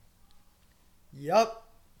Yup,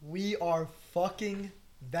 we are fucking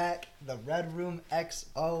back. The Red Room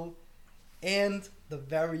XO and the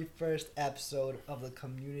very first episode of the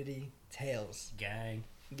Community Tales. Gang.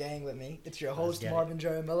 Gang with me. It's your host, get it. Marvin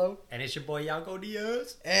Jaramillo. And it's your boy, Yanko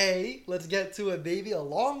Diaz. Hey, let's get to it, baby. A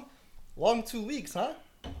long 2 weeks, huh?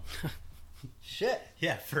 Shit.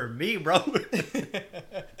 Yeah, for me, bro.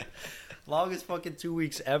 Longest fucking 2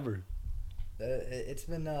 weeks ever. It's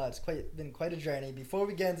been quite a journey. Before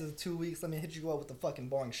we get into the 2 weeks, let me hit you up with the fucking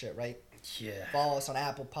boring shit, right? Yeah. Follow us on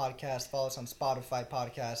Apple Podcasts. Follow us on Spotify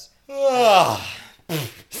Podcasts.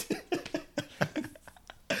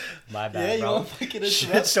 My bad, Yeah, you bro. want to fucking interrupt?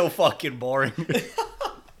 Shit's so fucking boring.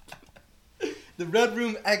 The Red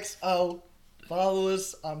Room XO. Follow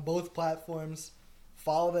us on both platforms.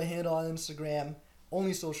 Follow the handle on Instagram.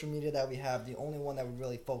 Only social media that we have. The only one that we're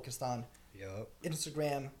really focused on. Yup.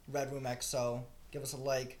 Instagram, Red Room XO. Give us a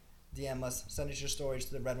like. DM us. Send us your stories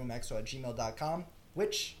to the redroomxo@gmail.com,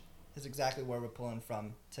 which is exactly where we're pulling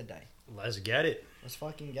from today. Let's get it. Let's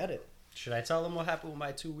fucking get it. Should I tell them what happened with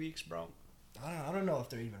my 2 weeks, bro? I don't know if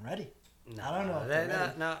they're even ready. No, I don't know if they're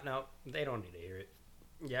ready. No, they don't need to hear it.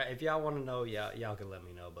 Yeah, if y'all want to know, y'all can let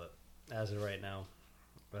me know. But as of right now,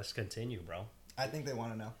 let's continue, bro. I think they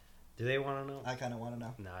want to know. Do they want to know? I kind of want to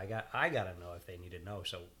know. No, I gotta know if they need to know.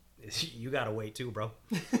 So you gotta wait too, bro.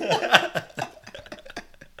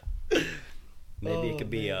 Maybe it could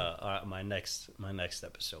be my next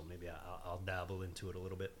episode. Maybe I'll dabble into it a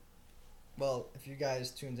little bit. Well, if you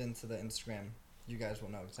guys tuned into the Instagram, you guys will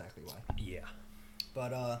know exactly why. Yeah.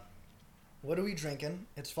 But what are we drinking?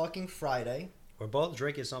 It's fucking Friday. We're both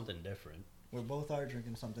drinking something different. We both are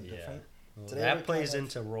drinking something different. Well, Today that we're plays kind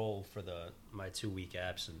of- into role for my 2 week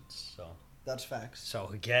absence. That's facts. So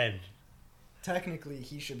again, Technically,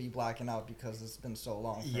 he should be blacking out because it's been so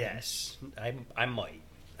long. For him. yes, I might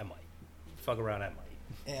fuck around. I might.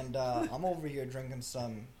 And I'm over here drinking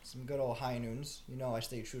some good old High Noons. You know I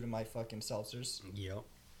stay true to my fucking seltzers. Yep.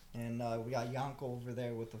 And we got Yanko over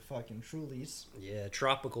there with the fucking Trulies. Yeah,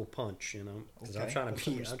 tropical punch. You know, because Okay, I'm trying put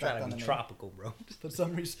some to respect on the be name. tropical, bro. Put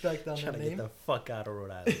some respect on Trying the to name. get the fuck out of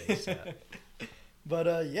Rhode Island. ASAP.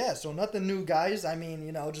 But yeah, so nothing new, guys. I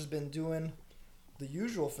mean, just been doing the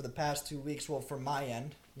usual for the past 2 weeks. Well, from my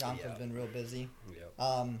end, Yanko's Yeah. been real busy.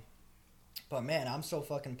 Yep. But man, I'm so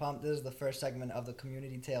fucking pumped. This is the first segment of the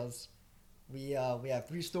Community Tales. We have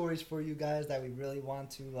 3 stories for you guys that we really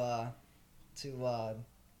want to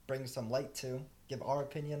bring some light to, give our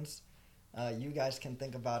opinions. You guys can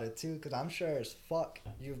think about it too, because I'm sure as fuck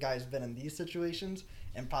you guys been in these situations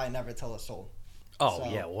and probably never tell a soul. Oh So-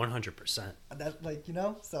 yeah, 100%. That's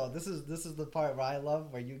so this is the part where I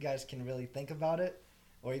love, where you guys can really think about it,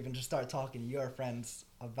 or even just start talking to your friends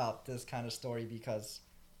about this kind of story, because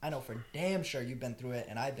I know for damn sure you've been through it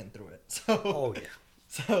and I've been through it. So Oh yeah.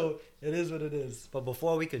 so it is what it is. But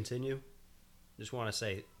before we continue, just want to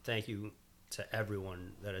say thank you to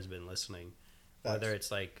everyone that has been listening. Whether Facts.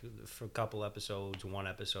 it's like for a couple episodes, one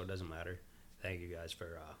episode, doesn't matter. Thank you guys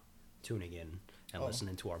for tuning in and Oh.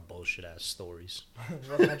 listening to our bullshit ass stories.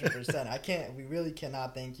 100%. We really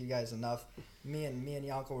cannot thank you guys enough. Me and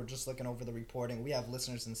Yanko were just looking over the reporting. We have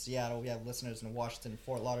listeners in Seattle. We have listeners in Washington,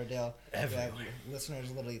 Fort Lauderdale. Everywhere. We have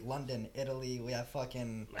listeners literally London, Italy. We have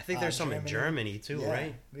fucking. I think there's some in Germany too, Yeah,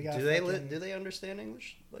 right? we got Do they fucking- do they understand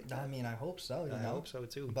English like that? I mean, I hope so. You I know? hope so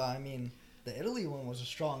too. But I mean, the Italy one was a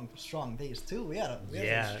strong base too. We had some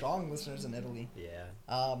Yeah. strong listeners in Italy. Yeah.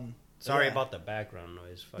 But Sorry yeah. about the background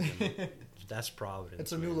noise. Fucking, that's Providence.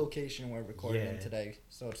 It's a new man. location we're recording in Yeah. today,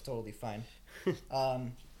 so it's totally fine.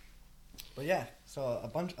 But yeah, so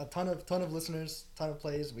a ton of listeners, ton of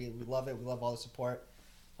plays. We love it. We love all the support.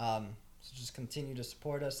 So just continue to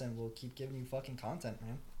support us, and we'll keep giving you fucking content,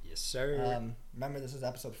 man. Yes, sir. Remember, this is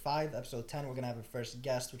episode 5. Episode 10, we're gonna have a first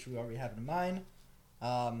guest, which we already have in mind.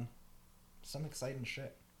 Some exciting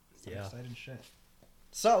shit. Yeah. Exciting shit.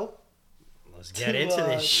 So Let's get to, into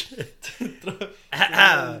this shit.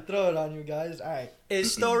 throw it on you guys. All right.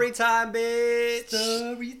 It's story time, bitch.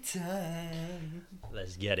 Story time.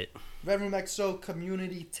 Let's get it. Red Room XO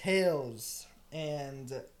Community Tales.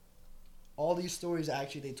 And all these stories,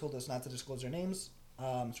 actually, they told us not to disclose their names.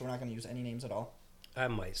 So we're not going to use any names at all. I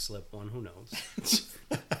might slip one. Who knows?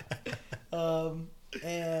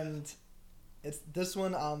 And it's this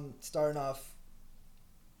one, starting off,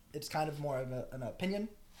 it's kind of more of an opinion,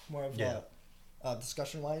 more of a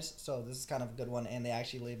discussion-wise. So this is kind of a good one. And they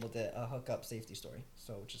actually labeled it a hookup safety story,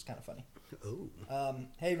 so which is kind of funny. Ooh.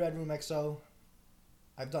 Hey, Red Room XO.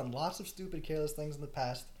 I've done lots of stupid, careless things in the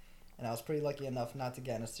past, and I was pretty lucky enough not to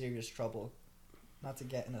get in serious trouble Not to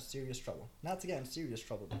get in serious trouble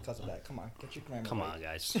because of that. Come on, get your grammar Come right. on,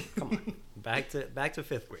 guys. Come on. Back to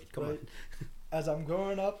 5th grade. Come Right. As I'm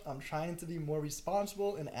growing up, I'm trying to be more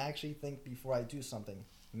responsible and actually think before I do something.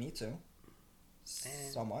 Me too.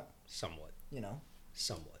 Somewhat. Somewhat. You know.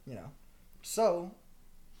 Somewhat. You know. So,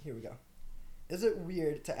 here we go. Is it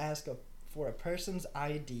weird to ask for a person's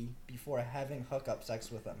ID before having hookup sex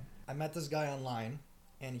with them? I met this guy online,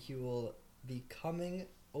 and he will be coming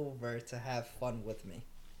over to have fun with me.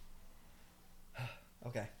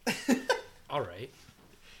 Okay. All right.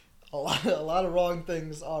 A lot of wrong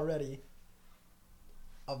things already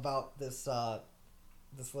about this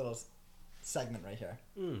little segment right here.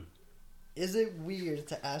 Is it weird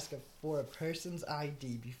to ask for a person's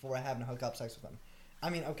ID before having hookup sex with them? I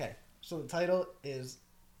mean, okay, so the title is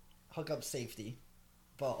hookup safety,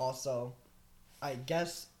 but also, I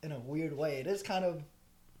guess in a weird way, it is kind of...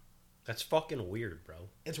 That's fucking weird, bro.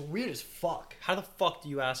 It's weird as fuck. How the fuck do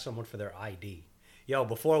you ask someone for their ID? Yo,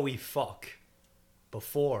 before we fuck.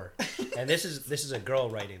 Before. And this is a girl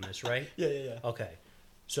writing this, right? Yeah. Okay.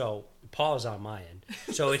 So, pause on my end.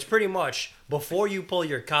 So, it's pretty much, before you pull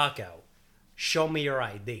your cock out, show me your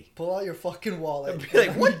ID. Pull out your fucking wallet. Be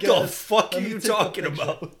like, what the fuck are you talking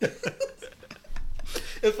about?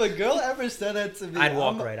 If a girl ever said that to me, I'd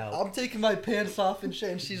walk right out. I'm taking my pants off and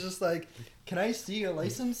shit, and she's just like, can I see your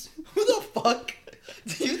license? Who the fuck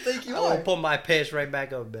do you think you are? I'll pull my pants right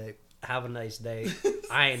back up, babe. Have a nice day.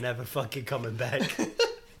 I ain't never fucking coming back.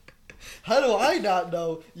 How do I not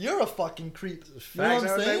know? You're a fucking creep. You know what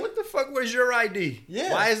I'm saying? Like, what the fuck was your ID?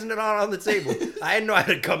 Yeah. Why isn't it on the table? I didn't know how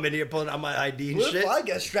to come in here pulling out my ID and What shit. if I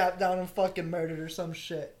get strapped down and fucking murdered or some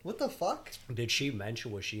shit? What the fuck? Did she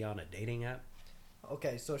mention, was she on a dating app?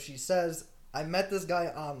 Okay, so she says, I met this guy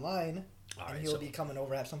online, and Alright, he'll so- be coming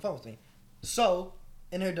over to have some fun with me. So,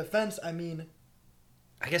 in her defense, I mean,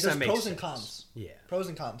 I guess there's that makes pros sense. and cons. Yeah. Pros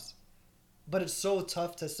and cons. But it's so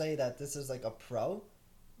tough to say that this is like a pro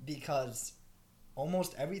because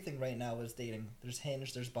almost everything right now is dating. There's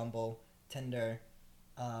Hinge, there's Bumble, Tinder.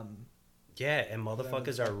 Yeah, and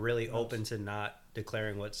motherfuckers are really else. open to not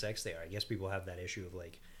declaring what sex they are. I guess people have that issue of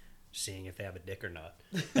like seeing if they have a dick or not.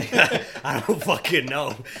 Like, I don't fucking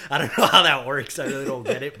know. I don't know how that works. I really don't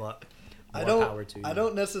get it, but more power to you. I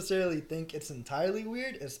don't necessarily think it's entirely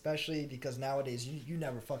weird, especially because nowadays you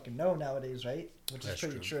never fucking know nowadays, right? Which That's is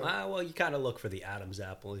pretty true. Well, you kind of look for the Adam's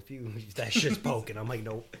apple. If that shit's poking, I'm like,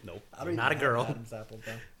 nope. I You're don't not a even have girl. Adam's apple,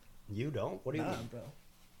 bro. You don't? What do you Nah, mean? bro.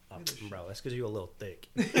 Oh, bro, that's because you're a little thick.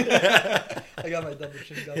 I got my double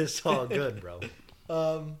chin going. It's all good, bro.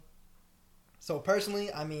 So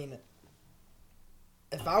personally, I mean,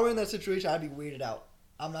 if I were in that situation, I'd be weirded out.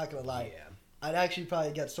 I'm not gonna lie. Yeah. I'd actually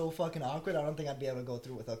probably get so fucking awkward. I don't think I'd be able to go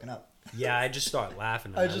through with hooking up. Yeah, I just start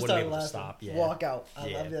laughing. I I just wouldn't start be able laughing. to stop. Yeah. Walk out.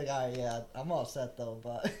 Yeah. I'd be like, all right, yeah, I'm all set though.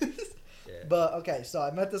 But Yeah. but okay, so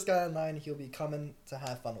I met this guy online. He'll be coming to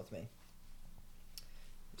have fun with me.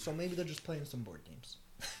 So maybe they're just playing some board games.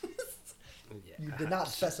 Yeah. You did not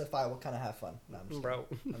specify what kind of have fun. No, I'm just Bro.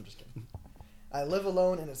 kidding. I'm just kidding. I live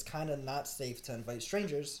alone and it's kind of not safe to invite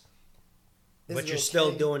strangers. Is But it you're still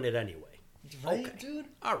okay? doing it anyway. Right, Okay. dude?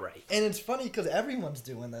 All right. And it's funny because everyone's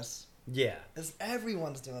doing this. Yeah.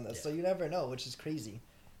 Everyone's doing this, Yeah. so you never know, which is crazy.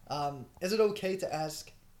 Is it okay to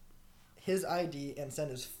ask his ID and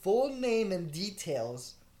send his full name and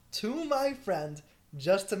details to my friend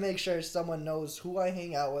just to make sure someone knows who I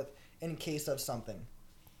hang out with in case of something?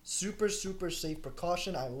 Super, super safe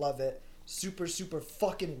precaution. I love it. Super, super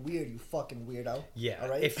fucking weird, you fucking weirdo. Yeah. All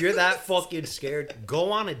right? If you're that fucking scared,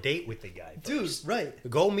 go on a date with the guy Dude, first. right.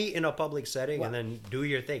 Go meet in a public setting What? and then do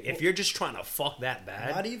your thing. If you're just trying to fuck that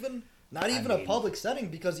bad, Not even I a mean- public setting,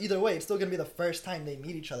 because either way, it's still gonna be the first time they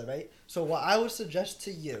meet each other, right? So what I would suggest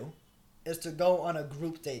to you is to go on a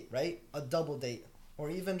group date, right? A double date, or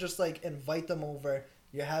even just like invite them over.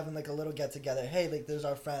 You're having like a little get together. Hey, like there's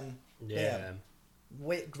our friend. yeah. Bam.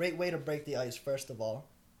 Great way to break the ice, first of all.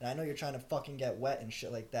 And I know you're trying to fucking get wet and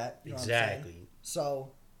shit like that. You know what I'm saying? Exactly.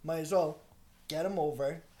 So might as well get him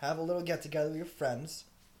over, have a little get together with your friends,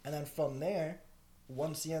 and then from there,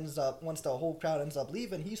 once the whole crowd ends up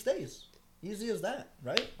leaving, he stays. Easy as that,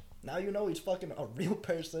 right? Now you know he's fucking a real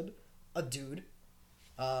person, a dude.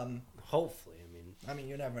 Hopefully, I mean,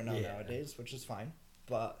 you never know Yeah. nowadays, which is fine.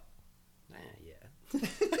 But yeah.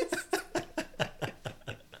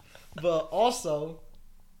 but also,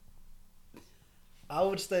 I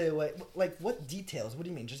would stay away. Like, what details? What do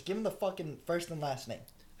you mean? Just give him the fucking first and last name.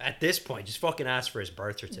 At this point, just fucking ask for his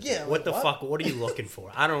birth certificate. Yeah, what like, the what? fuck? What are you looking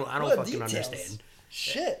for? I don't What fucking details? understand.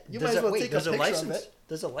 Shit, you Does might as it- well wait, take a does picture license, of it.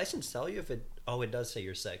 Does a license tell you if it? Oh, it does say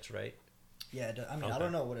your sex, right? Yeah, I mean, I Okay.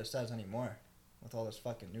 don't know what it says anymore with all this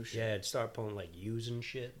fucking new shit. Yeah, it'd start pulling like U's and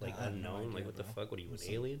shit, like I have no unknown. idea, Like what the bro. fuck? What are you, an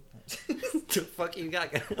Listen. alien? the fuck you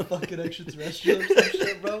got? Fucking extraterrestrial or some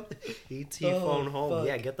shit, bro. ET phone home. Fuck.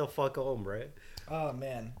 Yeah, get the fuck home, right? Oh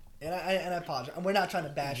man, and I apologize. We're not trying to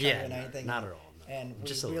bash you or anything. Not at all. No. And we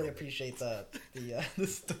just really appreciate the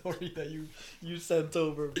story that you sent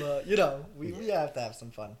over, but we have to have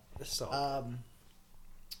some fun.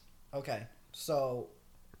 Okay, so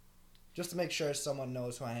just to make sure someone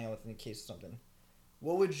knows who I hang out with in case of something,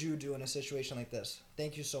 what would you do in a situation like this?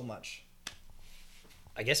 Thank you so much.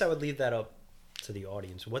 I guess I would leave that up to the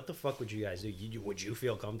audience. What the fuck would you guys do? Would you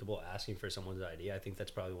feel comfortable asking for someone's ID? I think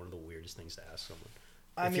that's probably one of the weirdest things to ask someone.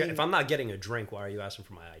 If I'm not getting a drink, why are you asking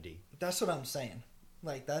for my ID? That's what I'm saying.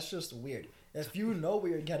 Like, that's just weird. If you know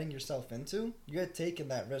what you're getting yourself into, you're taking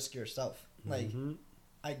that risk yourself. Like,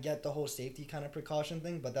 I get the whole safety kind of precaution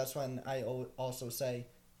thing, but that's when I also say,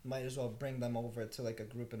 might as well bring them over to, like, a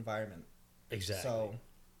group environment. Exactly. So,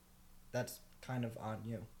 that's kind of on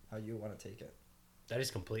you, how you want to take it. That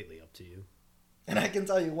is completely up to you. And I can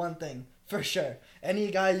tell you one thing, for sure. Any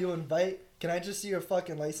guy you invite, can I just see your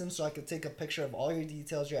fucking license so I can take a picture of all your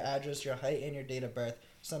details, your address, your height, and your date of birth,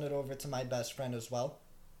 send it over to my best friend as well?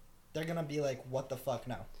 They're going to be like, what the fuck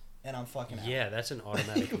now? And I'm fucking out. Yeah, that's an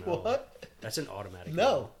automatic no. What? That's an automatic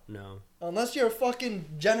no. No. Unless you're fucking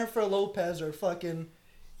Jennifer Lopez or fucking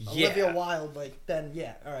Olivia Wilde, like, then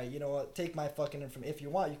yeah, all right, you know what? Take my fucking information. If you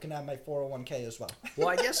want, you can have my 401k as well. Well,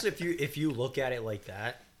 I guess if you look at it like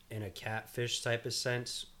that, in a catfish type of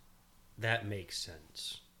sense, that makes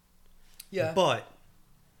sense. Yeah. But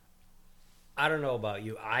I don't know about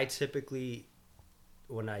you. I typically,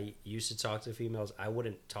 when I used to talk to females, I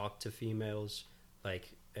wouldn't talk to females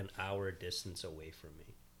like an hour distance away from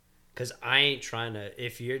me. Because I ain't trying to,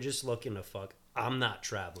 if you're just looking to fuck, I'm not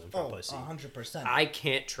traveling for pussy. 100%. I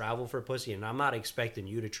can't travel for pussy, and I'm not expecting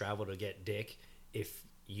you to travel to get dick if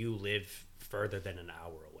you live further than an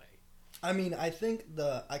hour away. I mean, I think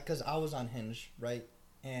because I was on Hinge, right?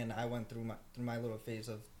 And I went through my little phase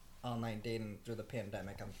of online dating through the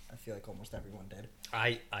pandemic. I feel like almost everyone did.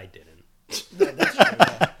 I didn't. Yeah, that's true.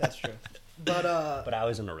 Yeah, that's true. But I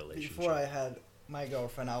was in a relationship. Before I had my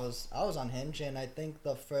girlfriend, I was on Hinge, and I think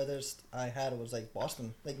the furthest I had was like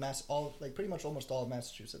Boston, like pretty much almost all of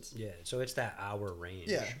Massachusetts. Yeah, so it's that hour range.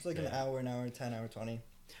 Yeah, it's like an hour, 10, hour 20.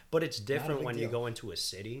 But it's different when you go into a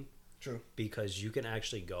city. True. Because you can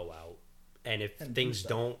actually go out, and if things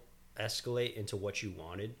don't escalate into what you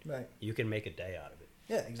wanted, right, you can make a day out of it.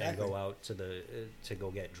 Yeah, exactly. And go out to go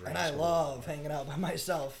get drinks. And I love hanging out by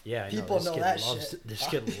myself. Yeah, people know that shit. This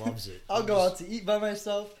kid loves it. I'll go out to eat by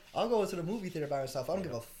myself. I'll go to the movie theater by myself. I don't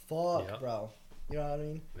give a fuck, bro. You know what I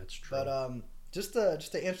mean? That's true. But just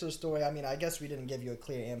to answer the story, I mean, I guess we didn't give you a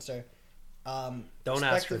clear answer. Don't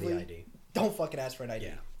ask for the ID. Don't fucking ask for an ID.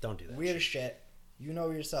 Yeah, don't do that. Weird as shit. You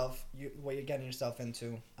know yourself. What you're getting yourself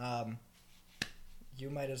into. You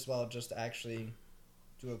might as well just actually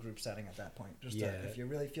do a group setting at that point. If you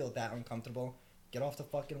really feel that uncomfortable, get off the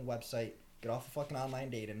fucking website, get off the fucking online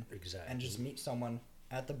dating, exactly, and just meet someone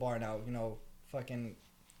at the bar now. You know, fucking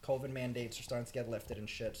COVID mandates are starting to get lifted and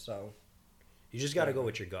shit. So you just got to go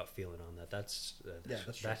with your gut feeling on that.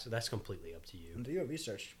 That's completely up to you. And do your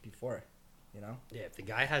research before, you know. Yeah, if the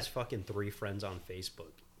guy has fucking 3 friends on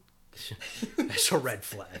Facebook, that's a red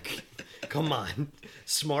flag. Come on,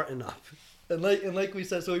 smarten up. And like we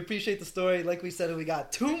said, so we appreciate the story. Like we said, we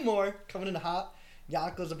got 2 more coming in hot.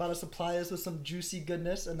 Yanko's about to supply us with some juicy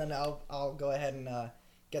goodness, and then I'll go ahead and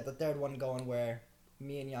get the 3rd one going, where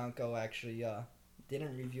me and Yanko actually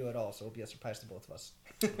didn't review at all, so it'll be a surprise to both of us.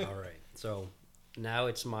 All right, so now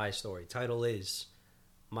it's my story. Title is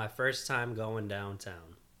My First Time Going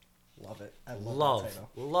Downtown. Love it. I love that title.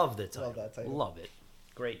 Love the title. Love that title. Love it.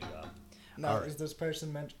 Great job. Now, is this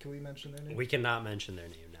person can we mention their name? We cannot mention their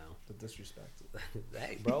name now. The disrespect.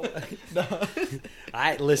 Hey, bro. No.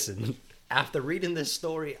 Listen. After reading this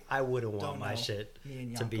story, I wouldn't want my shit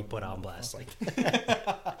to be put on blast like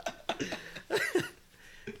that.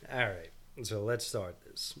 All right, so let's start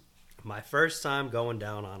this. My first time going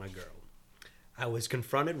down on a girl. I was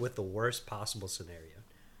confronted with the worst possible scenario.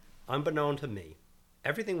 Unbeknown to me,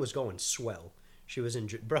 everything was going swell. She was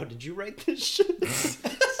Bro, did you write this shit?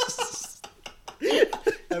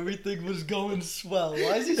 Everything was going swell.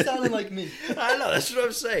 Why is he sounding like me? I know, that's what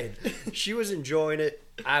I'm saying. She was enjoying it.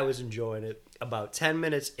 I was enjoying it. About 10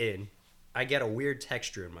 minutes in, I get a weird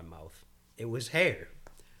texture in my mouth. It was hair.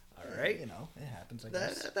 All right? You know, it happens, I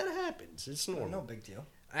guess. That happens. It's normal. No big deal.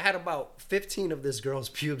 I had about 15 of this girl's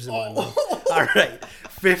pubes in my mouth. All right.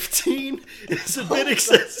 15 is a bit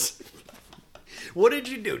excessive. What did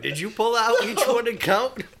you do? Did you pull out each one and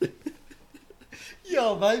count?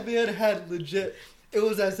 Yo, my man had legit... It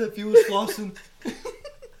was as if he was flossing.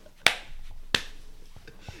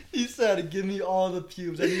 He said said, "Give me all the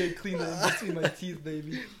pubes. I need to clean them in between my teeth,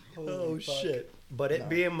 baby." Holy fuck. Shit! But it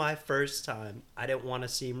being my first time, I didn't want to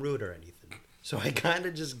seem rude or anything, so I kind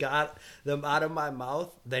of just got them out of my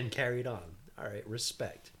mouth, then carried on. All right,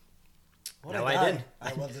 respect. What a guy.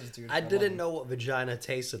 I love this dude. I didn't know what vagina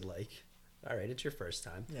tasted like. All right, it's your first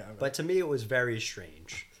time. Yeah. Right. But to me, it was very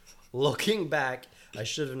strange. Looking back, I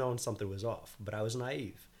should have known something was off, but I was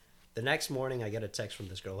naive. The next morning, I get a text from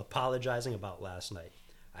this girl apologizing about last night.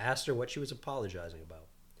 I asked her what she was apologizing about.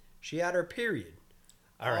 She had her period.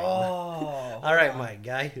 All right, all right, my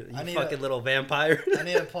guy, you fucking little vampire. I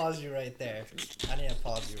need to pause you right there.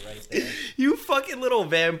 You fucking little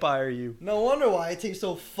vampire, you. No wonder why it tastes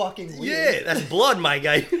so fucking weird. Yeah, that's blood, my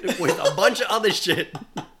guy, with a bunch of other shit.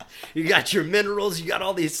 You got your minerals, you got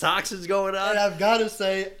all these toxins going on. And I've got to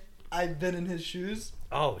say, I've been in his shoes.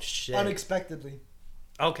 Oh, shit. Unexpectedly.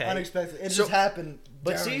 Okay. Unexpectedly. It just happened.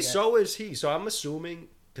 But see, so is he. So I'm assuming,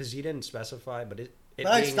 because he didn't specify, but it being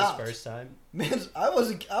his first time. Man, I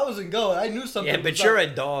wasn't going. I knew something. Yeah, but you're a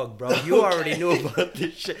dog, bro. You already knew about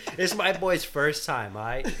this shit. It's my boy's first time,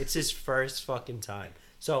 alright? It's his first fucking time.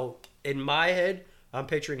 So, in my head, I'm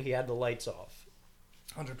picturing he had the lights off.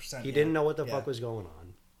 100%. He didn't know what the fuck was going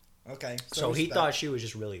on. Okay. So he thought she was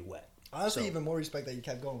just really wet. Honestly, even more respect that you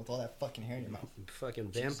kept going with all that fucking hair in your mouth.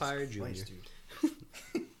 Fucking Vampire Junior. Christ,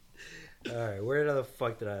 dude. Alright, where the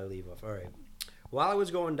fuck did I leave off? Alright. While I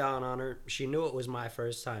was going down on her, she knew it was my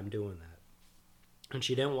first time doing that. And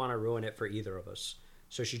she didn't want to ruin it for either of us.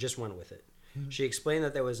 So she just went with it. She explained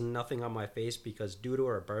that there was nothing on my face because due to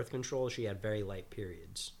her birth control, she had very light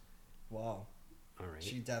periods. Wow. All right.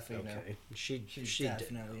 She definitely knew. She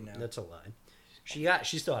definitely knew. That's a lie.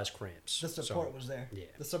 She still has cramps. The support was there. Yeah.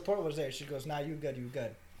 The support was there. She goes, "Nah, you good.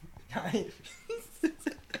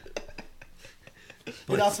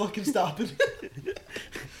 You're not fucking stopping."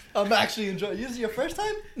 I'm actually enjoying. This is your first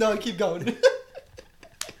time? No, keep going.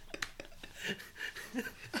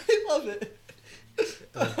 I love it.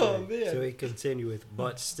 Okay. Oh man. So he continued with,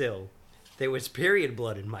 but still, there was period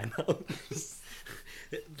blood in my mouth.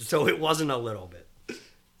 So it wasn't a little bit.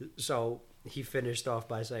 So he finished off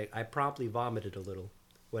by saying, I promptly vomited a little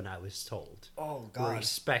when I was told. Oh God.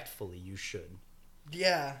 Respectfully, you should.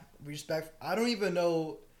 Yeah, respect. I don't even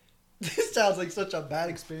know. This sounds like such a bad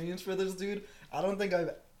experience for this dude. I don't think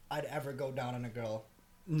I'd ever go down on a girl.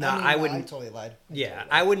 Nah, I wouldn't. I totally lied.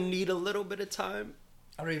 I would need a little bit of time.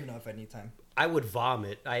 I don't even know if I need time. I would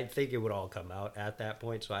vomit. I think it would all come out at that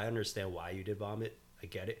point, so I understand why you did vomit. I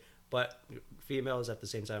get it. But females, at the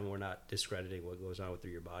same time, we're not discrediting what goes on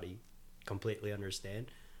through your body. Completely understand.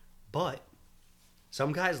 But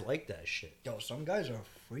some guys like that shit. Yo, some guys are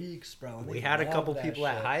freaks, bro. We had a couple people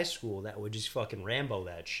at high school that would just fucking Rambo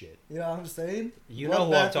that shit. You know what I'm saying? You know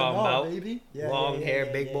who I'm talking about. Baby. Yeah, Long hair,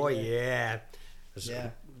 big boy. Yeah.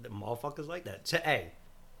 The motherfuckers like that. So, hey,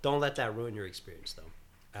 don't let that ruin your experience, though.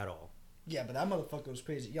 At all. Yeah, but that motherfucker was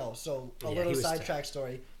crazy. Yo, so a little sidetrack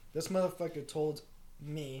story. This motherfucker told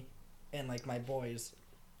me and, like, my boys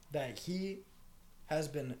that he has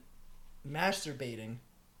been masturbating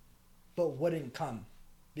but wouldn't come.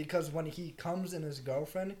 Because when he comes in his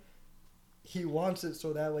girlfriend, he wants it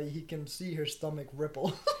so that way he can see her stomach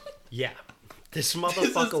ripple. Yeah. This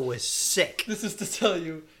motherfucker was sick. This is to tell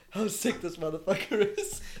you how sick this motherfucker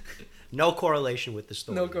is. No correlation with the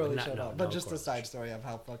story. No correlation at all. But just a side story of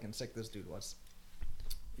how fucking sick this dude was.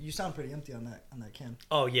 You sound pretty empty on that can.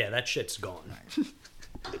 Oh, yeah, that shit's gone.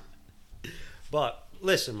 Right. But,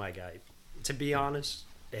 listen, my guy. To be honest,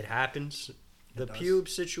 it happens. The pube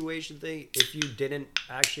situation thing, if you didn't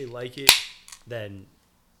actually like it, then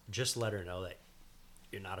just let her know that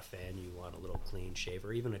you're not a fan, you want a little clean shave,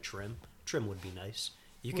 or even a trim. Trim would be nice.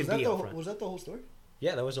 You can be upfront. Was that the whole story?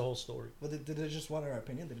 Yeah, that was the whole story. Well, did they just want our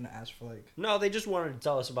opinion? They didn't ask for, like... No, they just wanted to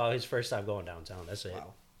tell us about his first time going downtown. That's it.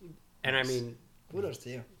 Wow. And I mean... Kudos to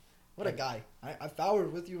you. What a guy. If I were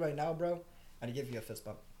with you right now, bro, I'd give you a fist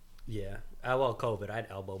bump. Yeah. Well, COVID, I'd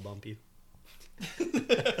elbow bump you.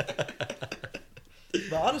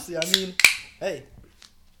 But honestly, I mean, hey,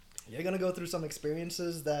 you're going to go through some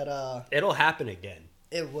experiences that... It'll happen again.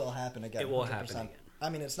 It will happen again. It will happen again. I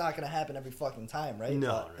mean, it's not going to happen every fucking time, right?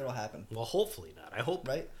 No, But it'll happen. Well, hopefully not. I hope.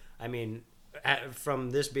 Right? I mean, from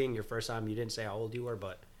this being your first time, you didn't say how old you were,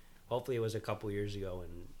 but hopefully it was a couple years ago,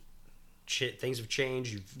 and things have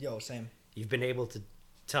changed. Same. You've been able to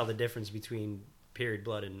tell the difference between period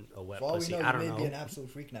blood and a wet pussy. We know, I don't you know. may be an absolute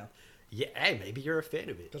freak now. Yeah, hey, maybe you're a fan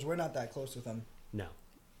of it. Because we're not that close with him. No.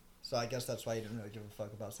 So I guess that's why you didn't really give a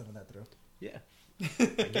fuck about sending that through. Yeah.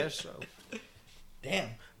 I guess so. Damn.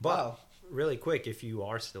 But, wow. Really quick, if you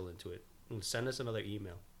are still into it, send us another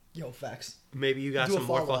email. Yo, facts. Maybe you got some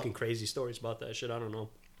more fucking crazy stories about that shit. I don't know.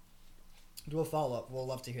 Do a follow up. We'll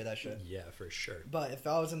love to hear that shit. Yeah, for sure. But if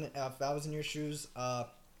I was in your shoes,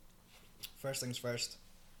 first things first.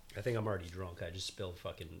 I think I'm already drunk. I just spilled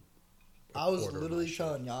fucking. I was literally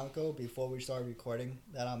telling Yanko before we started recording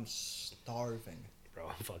that I'm starving. Bro,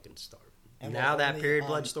 I'm fucking starving. And now that period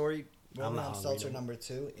blood story, I'm on seltzer number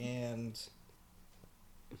 2, and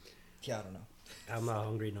yeah, I don't know. I'm not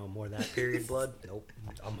hungry no more. That period blood, nope.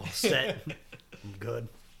 I'm all set. I'm good.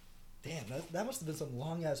 Damn, that must have been some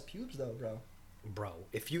long ass pubes though, bro. Bro,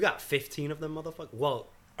 if you got 15 of them, motherfucker. Well,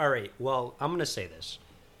 all right. Well, I'm gonna say this.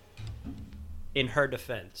 In her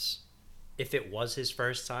defense, if it was his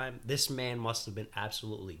first time, this man must have been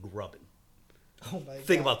absolutely grubbing. Oh my god.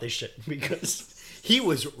 Think about this shit, because he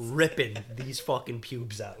was ripping these fucking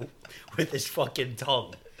pubes out with his fucking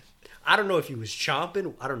tongue. I don't know if he was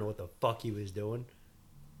chomping. I don't know what the fuck he was doing.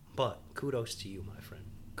 But kudos to you, my friend.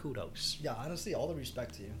 Kudos. Yeah, honestly, all the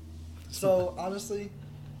respect to you. So, honestly,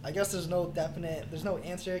 I guess there's no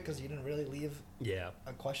answer because you didn't really leave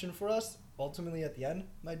a question for us ultimately at the end,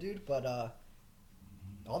 my dude. But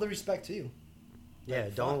all the respect to you. Yeah,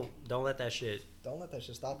 like, don't let that shit. Don't let that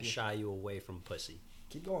shit stop you. Shy you away from pussy.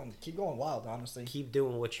 Keep going wild. Honestly, keep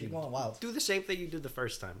doing what you. Keep going wild. Do the same thing you did the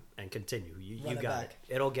first time and continue. You got back.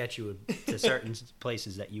 it. It'll get you to certain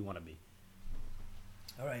places that you want to be.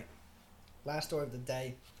 All right, last story of the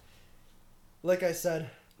day. Like I said,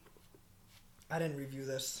 I didn't review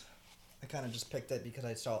this. I kind of just picked it because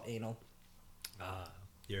I saw anal.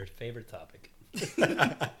 Your favorite topic.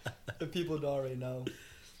 If people don't already know,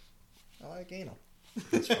 I like anal.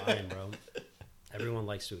 It's fine, bro. Everyone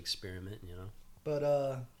likes to experiment, you know.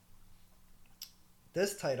 But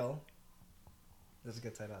this title, this is a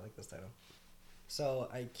good title. I like this title. So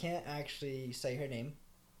I can't actually say her name,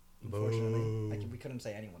 unfortunately. We couldn't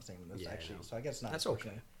say anyone's name in this actually. So I guess not. That's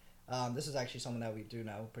okay. This is actually someone that we do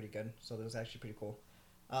know pretty good. So this is actually pretty cool.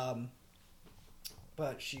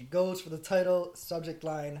 But she goes for the title, subject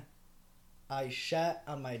line, I shat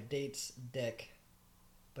on my date's dick,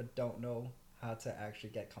 but don't know how to actually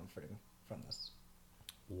get comforting from this.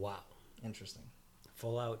 Wow. Interesting.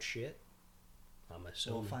 Full out shit? I'm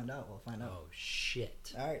assuming. We'll find out. Oh,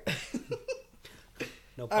 shit. All right.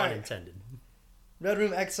 No pun intended. Red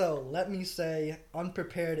Room XO, let me say,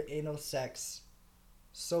 unprepared anal sex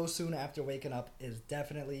so soon after waking up is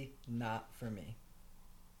definitely not for me.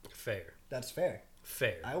 Fair. That's fair.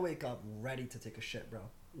 Fair. I wake up ready to take a shit, bro.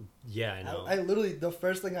 Yeah, I know. I literally, the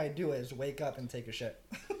first thing I do is wake up and take a shit.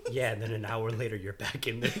 Yeah, and then an hour later you're back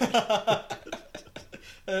in there.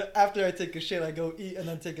 After I take a shit, I go eat and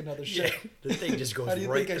then take another shit. Yeah, the thing just goes right through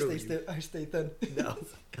How do you think I stay thin? No,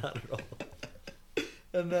 not at all.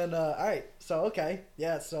 And then, alright, so okay.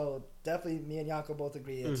 Yeah, so definitely me and Yanko both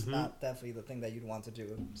agree it's not definitely the thing that you'd want to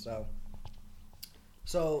do. So,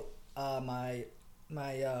 my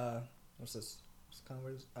what's this? What's kind of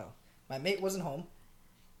weird? Oh, my mate wasn't home.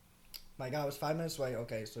 My guy was 5 minutes away.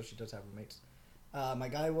 Okay, so she does have roommates. My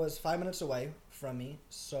guy was 5 minutes away from me,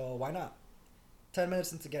 so why not? 10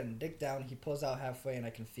 minutes into getting dick down, he pulls out halfway and I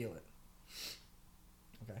can feel it.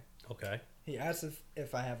 Okay. He asks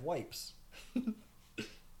if I have wipes.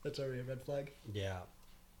 That's already a red flag. Yeah.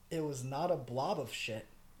 It was not a blob of shit,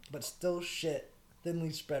 but still shit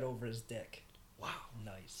thinly spread over his dick. Wow.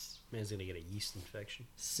 Nice. Man's gonna get a yeast infection.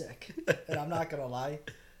 Sick. And I'm not gonna lie,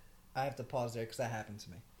 I have to pause there because that happened to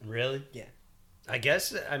me. Really? Yeah. I guess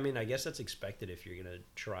that's expected if you're gonna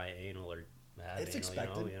try anal or have It's anal,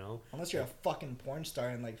 expected. you know? Unless you're a fucking porn star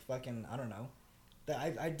and like fucking, I don't know.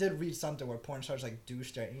 I did read something where porn stars like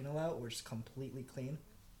douche their anal out where it's completely clean.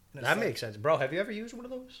 That makes sense. Bro, have you ever used one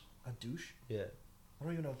of those? A douche? Yeah. I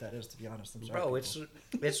don't even know what that is, to be honest. I'm sorry. Bro,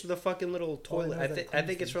 it's the fucking little toilet. I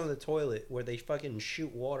think it's from the toilet where they fucking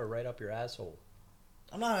shoot water right up your asshole.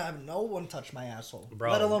 I'm not having no one touch my asshole.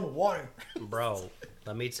 Bro. Let alone water. Bro,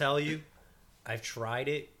 let me tell you, I've tried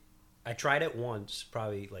it. I tried it once,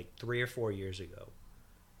 probably like 3 or 4 years ago.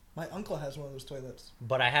 My uncle has one of those toilets.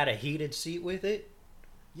 But I had a heated seat with it.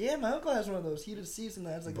 Yeah, my uncle has one of those heated seats and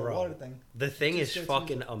that has like a water thing. The thing is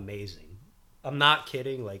fucking amazing. I'm not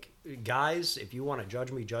kidding. Like, guys, if you want to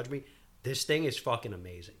judge me. This thing is fucking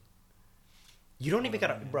amazing. You don't even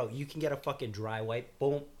gotta, bro, you can get a fucking dry wipe.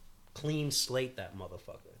 Boom. Clean slate that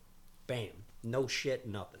motherfucker. Bam. No shit,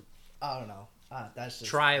 nothing. I don't know. That's just,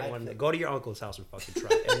 try it one day. Go to your uncle's house and fucking try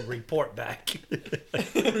it and report back.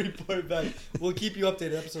 Report back. We'll keep you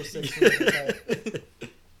updated. Episode 6.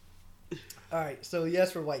 Alright, so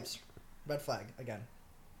yes for wipes. Red flag, again.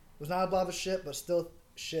 It was not a blob of shit, but still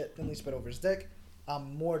shit thinly spread over his dick.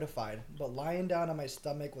 I'm mortified, but lying down on my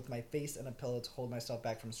stomach with my face in a pillow to hold myself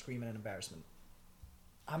back from screaming in embarrassment.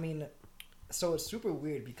 I mean, so it's super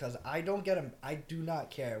weird because I do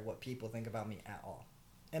not care what people think about me at all.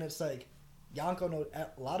 And it's like, Yanko knows, a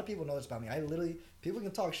lot of people know this about me. People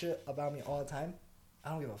can talk shit about me all the time. I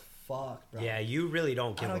don't give a fuck, bro. Yeah, you really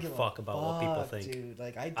don't give a fuck about what people think. Dude,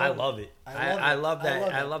 like I love it. I love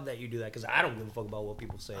that. I love that you do that because I don't give a fuck about what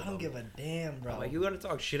people say. I don't give a damn, bro. Like, you gonna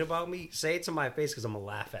talk shit about me? Say it to my face because I'm gonna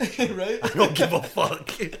laugh at you. Right? I don't give a fuck.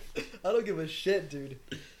 I don't give a shit, dude.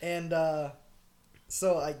 And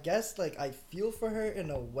so I guess like I feel for her in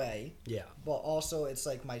a way. Yeah. But also it's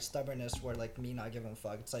like my stubbornness where like me not giving a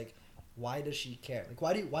fuck. It's like, why does she care? Like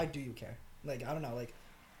why do you care? Like I don't know. Like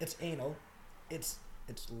it's anal. It's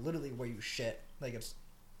literally where you shit. Like it's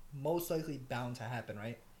most likely bound to happen,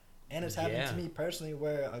 right? And it's happened to me personally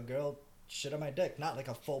where a girl shit on my dick, not like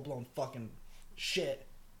a full blown fucking shit,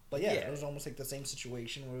 but yeah, it was almost like the same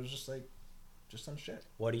situation where it was just like just some shit.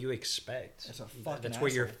 What do you expect? It's a fucking. That's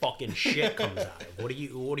where your fucking shit comes out of. What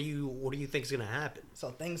do you think's gonna happen? So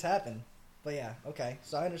things happen, but yeah, okay.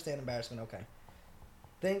 So I understand embarrassment. Okay,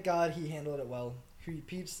 thank God he handled it well. He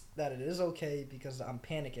repeats that it is okay because I'm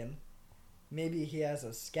panicking. Maybe he has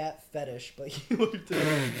a scat fetish, but he wiped it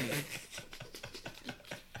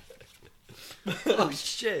off. Oh,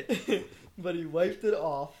 shit. But he wiped it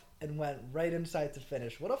off and went right inside to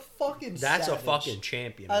finish. What a fucking That's savage. a fucking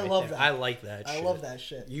champion. I love there. that. I like that shit. I love that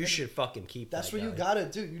shit. You should fucking keep That's that what guy. you gotta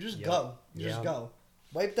do. You just go. You just go.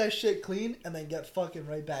 Wipe that shit clean and then get fucking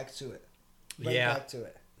right back to it. Back to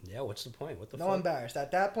it. Yeah, what's the point? What the fuck? No embarrassed. At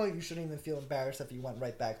that point, you shouldn't even feel embarrassed if he went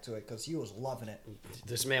right back to it because he was loving it.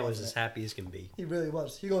 This man was as happy as can be. He really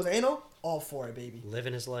was. He goes, anal? All for it, baby.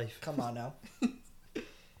 Living his life. Come on now.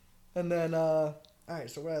 And then, alright,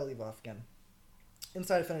 so where did I leave off again?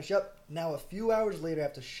 Inside finish. Yep. Now, a few hours later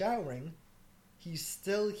after showering, he's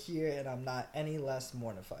still here and I'm not any less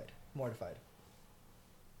mortified.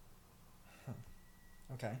 Huh.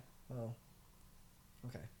 Okay. Well,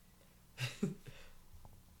 okay.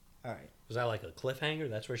 All right. Was that like a cliffhanger?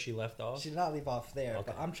 That's where she left off? She did not leave off there,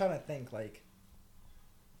 okay. But I'm trying to think, like,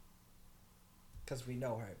 because we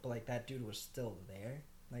know her, but, like, that dude was still there?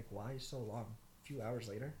 Like, why so long? A few hours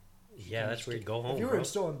later? Yeah, that's where you go home, If you were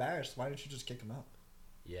so embarrassed, why didn't you just kick him out?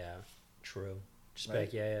 Yeah, true. Just right?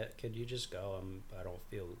 like, yeah, could you just go? I don't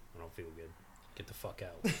feel good. Get the fuck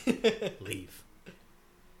out. Leave.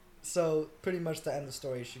 So, pretty much to end the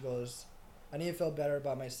story, she goes, I need to feel better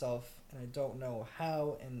about myself, and I don't know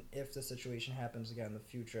how, and if the situation happens again in the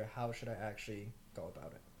future, how should I actually go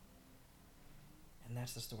about it? And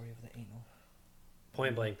that's the story of the anal.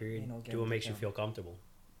 Point blank period. Do what makes you feel comfortable.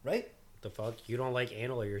 Right? The fuck? You don't like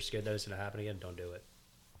anal or you're scared that it's going to happen again, don't do it.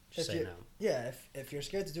 Just say no. Yeah, if you're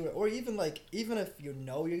scared to do it, or even if you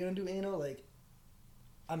know you're going to do anal, like,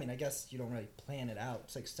 I mean, I guess you don't really plan it out.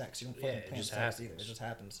 It's like sex. You don't fucking plan sex either. It just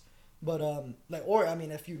happens. But, like, or, I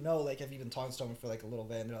mean, if you know, like, if you've been talking to someone for, like, a little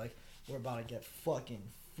bit, and they're like, we're about to get fucking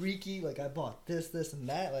freaky, like, I bought this, and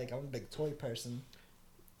that, like, I'm a big toy person.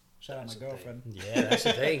 Shout out my girlfriend. Yeah, that's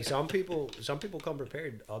the thing. Some people come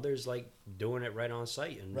prepared. Others, like, doing it right on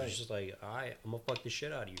site, and it's just like, all right, I'm gonna fuck the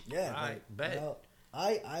shit out of you. Yeah. All right, bet. You know,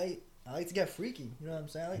 I like to get freaky, you know what I'm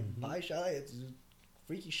saying? I like buy shit, it's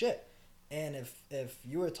freaky shit. And if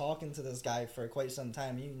you were talking to this guy for quite some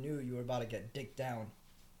time, you knew you were about to get dicked down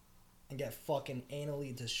and get fucking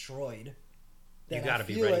anally destroyed. You gotta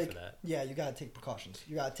be ready for that. Yeah, you gotta take precautions.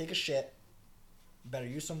 You gotta take a shit. Better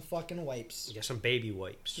use some fucking wipes. Get some baby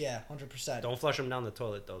wipes. Yeah, 100%. Don't flush them down the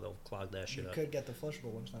toilet though; they'll clog that shit up. You could get the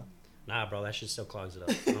flushable ones now. Nah, bro, that shit still clogs it up.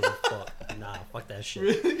 I don't give a fuck. Nah, fuck that shit.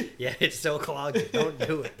 Really? Yeah, it still clogs it. Don't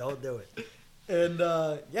do it. Don't do it. And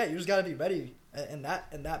yeah, you just gotta be ready in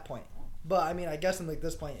that point. But I mean, I guess in like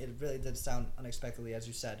this point, it really did sound unexpectedly, as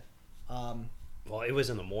you said. Well, it was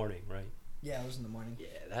in the morning, right? Yeah, it was in the morning. Yeah,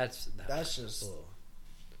 that's just. Ugh.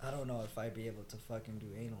 I don't know if I'd be able to fucking do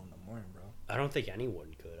anal in the morning, bro. I don't think anyone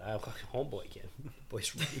could. Homeboy can.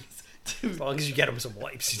 Boy's ready. As long as you get him some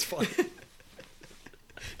wipes, he's fine.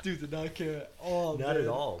 Dude did not care at all. Not at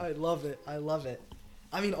all. I love it.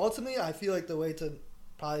 I mean, ultimately, I feel like the way to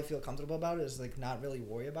probably feel comfortable about it is like not really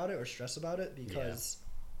worry about it or stress about it, because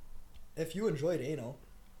if you enjoyed anal,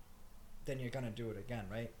 then you're gonna do it again,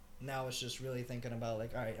 right? Now it's just really thinking about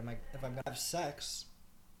like, all right, if I'm gonna have sex,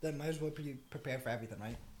 then might as well be prepared for everything,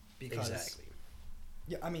 right? Because exactly.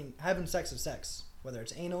 Yeah, I mean, having sex is sex, whether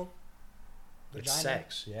it's anal, vagina. It's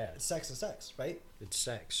sex, yeah. Sex is sex, right? It's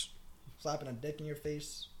sex. Slapping a dick in your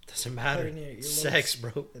face. Doesn't matter. It's sex,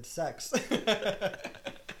 bro. It's sex.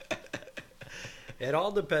 It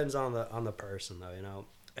all depends on the person, though, you know.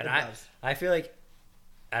 And I feel like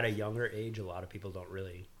at a younger age, a lot of people don't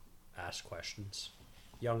really ask questions.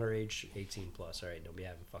 Younger age, 18 plus. All right, don't be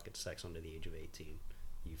having fucking sex under the age of 18.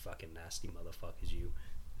 You fucking nasty motherfuckers, you.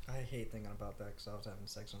 I hate thinking about that because I was having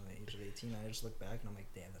sex on the age of 18. I just look back and I'm like,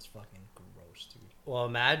 damn, that's fucking gross, dude. Well,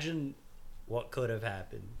 imagine what could have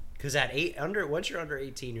happened. Because once you're under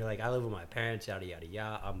 18, you're like, I live with my parents, yada yada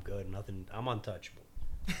yada. I'm good, nothing. I'm untouchable.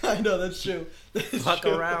 I know, that's true. Fuck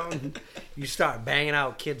around. You start banging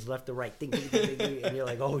out kids left to right, ding, ding, ding, ding, and you're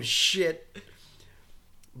like, oh shit.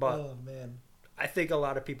 But oh man, I think a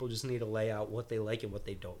lot of people just need to lay out what they like and what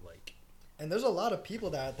they don't like. And there's a lot of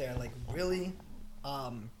people that out there like really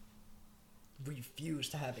refuse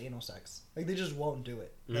to have anal sex. Like they just won't do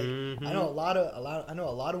it. Like, Mm-hmm. I know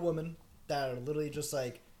a lot of women that are literally just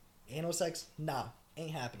like, anal sex, nah,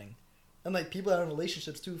 ain't happening. And like people that are in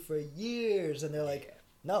relationships too for years, and they're like,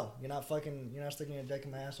 no, you're not sticking your dick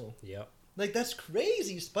in my asshole. Yep. Like that's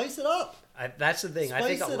crazy. Spice it up. That's the thing. I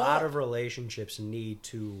think Spice a it lot up. of relationships need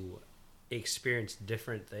to experience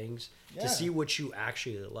different things Yeah. to see what you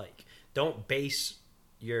actually like. Don't base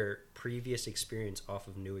your previous experience off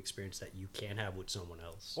of new experience that you can't have with someone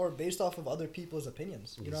else. Or based off of other people's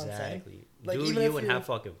opinions. You know what I'm saying? Exactly. Like, Do even you if and you're- have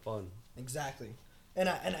fucking fun. Exactly. And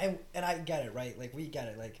I get it, right? Like we get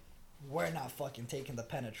it. Like we're not fucking taking the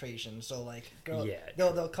penetration. So like girl, Yeah.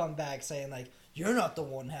 they'll come back saying like, you're not the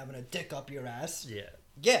one having a dick up your ass. Yeah.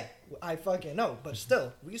 Yeah, I fucking know, but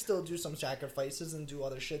still, we still do some sacrifices and do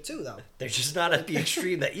other shit too, though. They're just not at the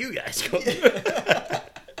extreme that you guys go through.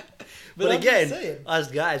 But I'm again, just saying.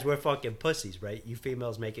 us guys, we're fucking pussies, right? You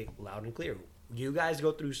females make it loud and clear. You guys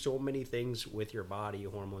go through so many things with your body,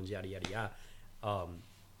 hormones, yada, yada, yada.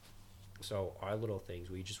 So our little things,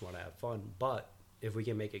 we just want to have fun. But if we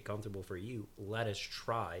can make it comfortable for you, let us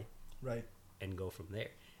try Right. and go from there.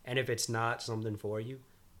 And if it's not something for you,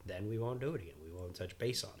 then we won't do it again. We won't touch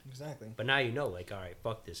base on it. Exactly. But now you know, like, all right,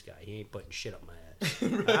 fuck this guy. He ain't putting shit up my ass.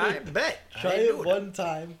 Right. I bet. Try I ain't it doing one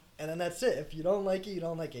time, and then that's it. If you don't like it, you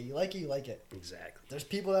don't like it. You like it, you like it. Exactly. There's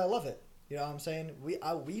people that love it. You know what I'm saying? We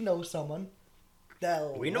know someone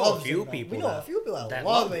that We know loves a few anal. people We know that- a few people that that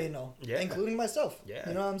love love it. anal, Yeah. including myself. Yeah.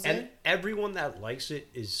 You know what I'm saying? And everyone that likes it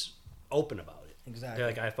is open about it. Exactly. They're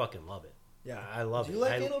like, I fucking love it. Yeah. I love Do it. you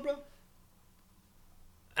like anal, bro?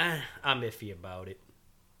 I'm iffy about it.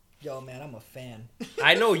 Yo, man, I'm a fan.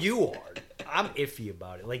 I know you are. I'm iffy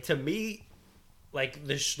about it. Like, to me, like,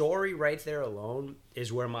 the story right there alone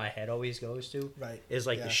is where my head always goes to. Right. Is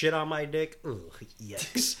like Yeah. the shit on my dick. Ugh,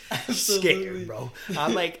 yikes. Absolutely. Scared, bro.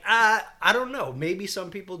 I'm like, I don't know. Maybe some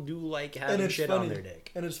people do like having shit on their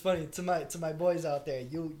dick. And it's funny to my boys out there.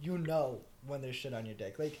 You know when there's shit on your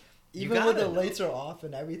dick. Like You even when gotta the know. lights are off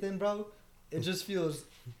and everything, bro, it just feels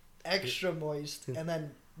extra moist. And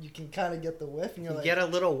then you can kind of get the whiff, and you're You like, get a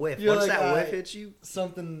little whiff. you're Once like, that whiff alright. hits you,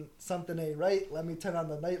 something ain't right. Let me turn on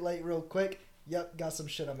the nightlight real quick. Yep, got some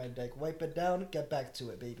shit on my dick. Wipe it down. Get back to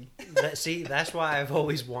it, baby. see, that's why I've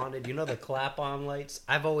always wanted, you know, the clap-on lights.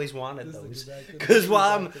 I've always wanted This is those exactly- because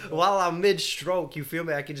exactly, bro. while I'm mid-stroke, you feel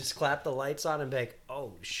me? I can just clap the lights on and be like,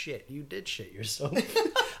 "Oh shit, you did shit yourself."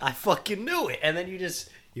 I fucking knew it. And then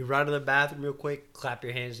you run to the bathroom real quick, clap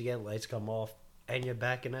your hands again, lights come off, and you're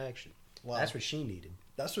back in action. Wow. That's what she needed.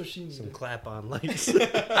 That's what she Some needed. clap-on lights.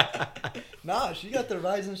 Nah, she got the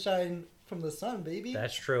rise and shine from the sun, baby.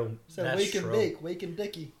 That's true. So That's wake true. and bake, wake and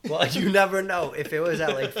dicky. Well, you never know. If it was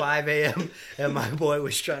at like 5 a.m. and my boy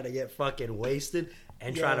was trying to get fucking wasted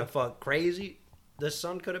and trying Yeah. to fuck crazy, the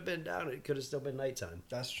sun could have been down. It could have still been nighttime.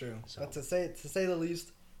 That's true. So- But to say the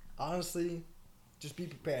least, honestly, just be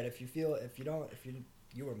prepared. If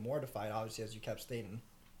you were mortified, obviously, as you kept stating,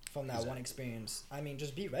 from that one Exactly. experience. I mean,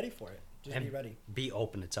 just be ready for it. Just And be ready. Be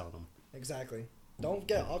open to telling them. Exactly. Don't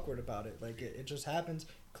get awkward about it. Like it just happens.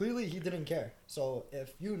 Clearly, he didn't care. So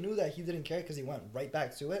if you knew that he didn't care because he went right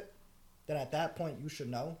back to it, then at that point you should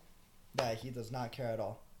know that he does not care at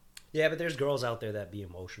all. Yeah, but there's girls out there that be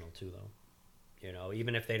emotional too, though. You know,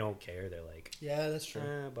 even if they don't care, they're like, Yeah, that's true.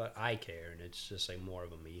 but I care, and it's just like more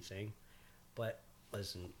of a me thing. But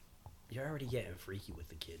listen, you're already getting freaky with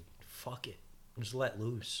the kid. Fuck it. Just let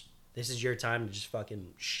loose. This is your time to just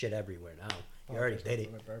fucking shit everywhere now. You already did it.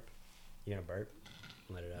 I'm gonna burp. You gonna burp?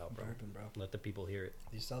 Let it out, bro. Burping, bro. Let the people hear it.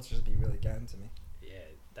 These seltzers be really getting to me. Yeah,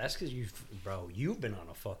 that's because you've been on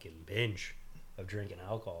a fucking binge of drinking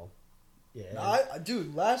alcohol. Yeah. No,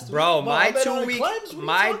 dude, last week, Bro, my I've been on 2 a week, cleanse. What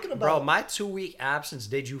are you talking about? my 2 week absence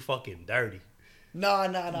did you fucking dirty. No.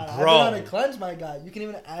 I've been Bro. on a cleanse, my guy. You can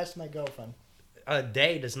even ask my girlfriend. A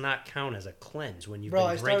day does not count as a cleanse when you've Bro, I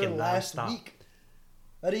been started drinking last nonstop. week.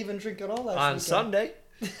 I didn't even drink at all last On weekend. Sunday,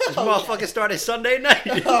 this Oh, motherfucker started Sunday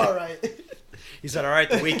night. All right. He said, "All right,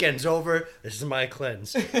 the weekend's over. This is my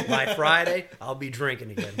cleanse. By Friday, I'll be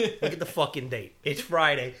drinking again. Look at the fucking date. It's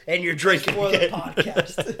Friday, and you're drinking For the again."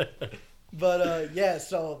 podcast. But yeah,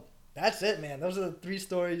 so that's it, man. Those are the 3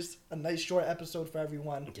 stories. A nice short episode for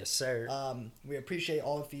everyone. Yes, sir. We appreciate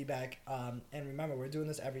all the feedback. And remember, we're doing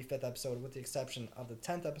this every 5th episode with the exception of the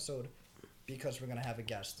 10th episode because we're going to have a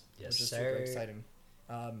guest. Yes, which is sir. super exciting.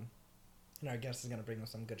 And our guest is going to bring us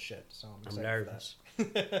some good shit. So I'm nervous. For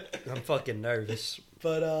that. I'm fucking nervous.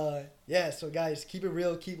 But, yeah, so guys, keep it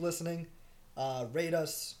real. Keep listening. Rate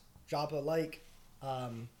us. Drop a like. You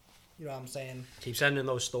know what I'm saying? Keep sending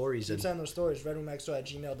those stories. Keep sending those stories.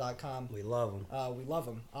 RedRoomXO@gmail.com. We love them. We love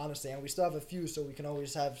them, honestly. And we still have a few, so we can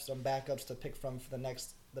always have some backups to pick from for the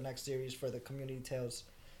next series for the Community Tales.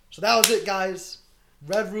 So that was it, guys.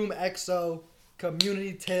 Red Room XO,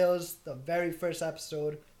 Community Tales, the very first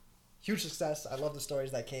episode. Huge success. I love the stories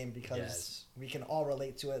that came because we can all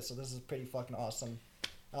relate to it, so this is pretty fucking awesome.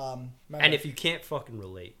 And if you can't fucking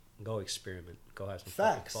relate, go experiment. Go have some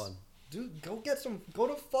fucking fun. Dude, go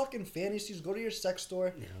to fucking fantasies, go to your sex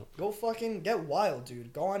store, Yeah. go fucking get wild,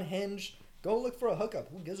 dude. Go on Hinge, go look for a hookup.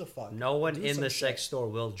 Who gives a fuck? No one in the sex store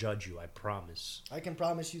will judge you, I promise. I can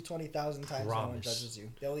promise you 20,000 times no one judges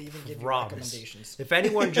you. They'll even give you recommendations. If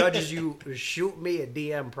anyone judges you, shoot me a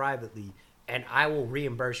DM privately, and I will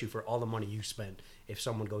reimburse you for all the money you spent if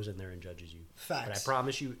someone goes in there and judges you. Facts. But I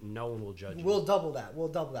promise you, no one will judge you. We'll double that.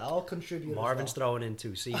 I'll contribute Marvin's as well. throwing in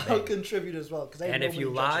too. See, I'll contribute as well. And if you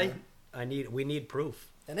lie, we need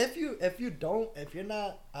proof. And if you're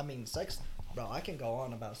not, I mean, sex, bro, I can go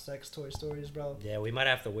on about sex toy stories, bro. Yeah, we might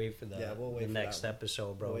have to wait for we'll wait the for next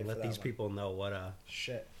episode, bro. We'll let these people know what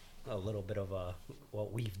shit. A little bit of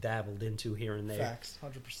what we've dabbled into here and there. Facts,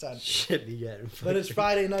 100%. Should be getting. But it's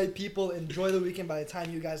Friday night, people. Enjoy the weekend. By the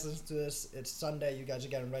time you guys listen to this, it's Sunday. You guys are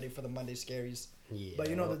getting ready for the Monday scaries. Yeah. But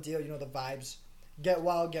you know the deal. You know the vibes. Get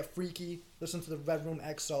wild, get freaky. Listen to the Red Room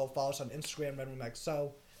XO. Follow us on Instagram, Red Room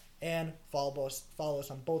XO, and follow us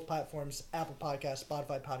on both platforms: Apple Podcasts,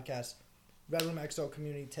 Spotify Podcasts, Red Room XO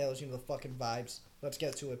Community Tales. You know the fucking vibes. Let's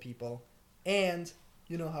get to it, people. And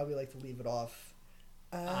you know how we like to leave it off.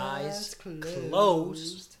 Eyes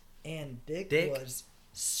closed. And dick was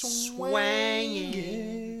swanging.